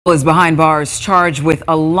Is behind bars charged with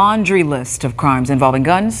a laundry list of crimes involving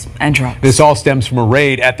guns and drugs. This all stems from a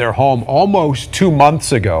raid at their home almost 2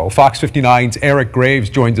 months ago. Fox 59's Eric Graves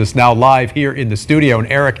joins us now live here in the studio.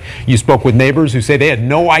 And Eric, you spoke with neighbors who say they had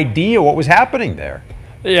no idea what was happening there.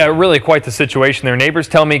 Yeah, really quite the situation there. Neighbors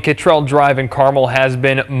tell me Cottrell Drive in Carmel has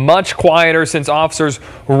been much quieter since officers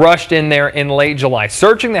rushed in there in late July,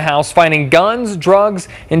 searching the house, finding guns, drugs,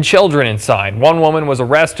 and children inside. One woman was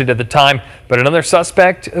arrested at the time, but another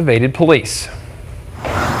suspect evaded police.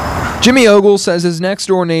 Jimmy Ogle says his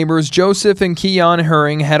next-door neighbors Joseph and Keon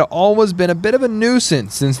Herring had always been a bit of a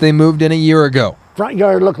nuisance since they moved in a year ago. Front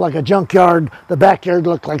yard looked like a junkyard, the backyard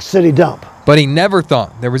looked like city dump. But he never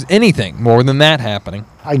thought there was anything more than that happening.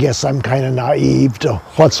 I guess I'm kind of naive to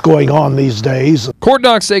what's going on these days. Court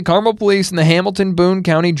docs say Carmel Police and the Hamilton-Boone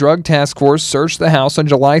County Drug Task Force searched the house on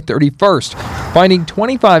July 31st, finding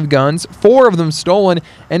 25 guns, 4 of them stolen,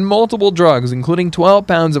 and multiple drugs, including 12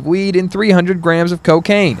 pounds of weed and 300 grams of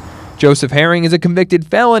cocaine. Joseph Herring is a convicted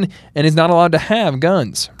felon and is not allowed to have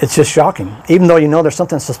guns. It's just shocking. Even though you know there's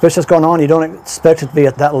something suspicious going on, you don't expect it to be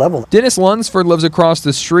at that level. Dennis Lunsford lives across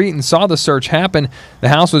the street and saw the search happen. The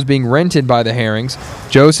house was being rented by the Herrings.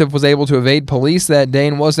 Joseph was able to evade police that day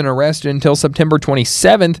and wasn't arrested until September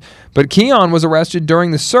 27th, but Keon was arrested during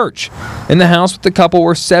the search. In the house with the couple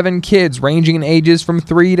were 7 kids ranging in ages from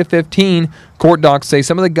 3 to 15. Court docs say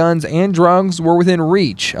some of the guns and drugs were within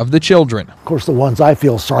reach of the children. Of course, the ones I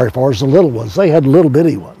feel sorry for is the little ones. They had little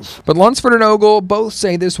bitty ones. But Lunsford and Ogle both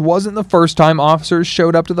say this wasn't the first time officers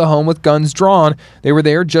showed up to the home with guns drawn. They were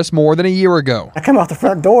there just more than a year ago. I come out the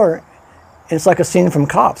front door, and it's like a scene from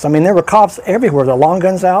Cops. I mean, there were cops everywhere, the long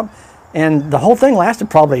guns out, and the whole thing lasted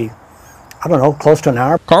probably, I don't know, close to an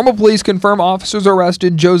hour. Carmel police confirm officers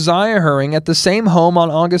arrested Josiah Herring at the same home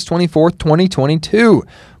on August 24, 2022.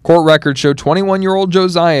 Court records show 21-year-old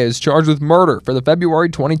Josiah is charged with murder for the February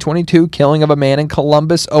 2022 killing of a man in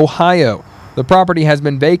Columbus, Ohio. The property has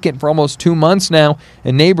been vacant for almost 2 months now,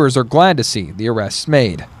 and neighbors are glad to see the arrests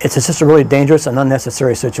made. It's just a really dangerous and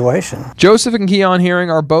unnecessary situation. Joseph and Keon Herring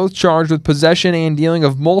are both charged with possession and dealing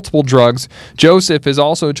of multiple drugs. Joseph is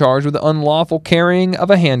also charged with unlawful carrying of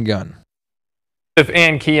a handgun. Joseph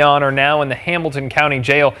and Keon are now in the Hamilton County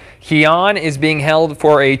Jail. Keon is being held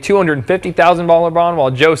for a $250,000 bond,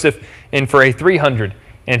 while Joseph in for a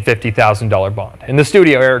 $350,000 bond. In the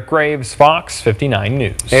studio, Eric Graves, Fox 59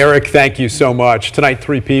 News. Eric, thank you so much. Tonight,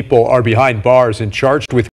 3 people are behind bars and charged with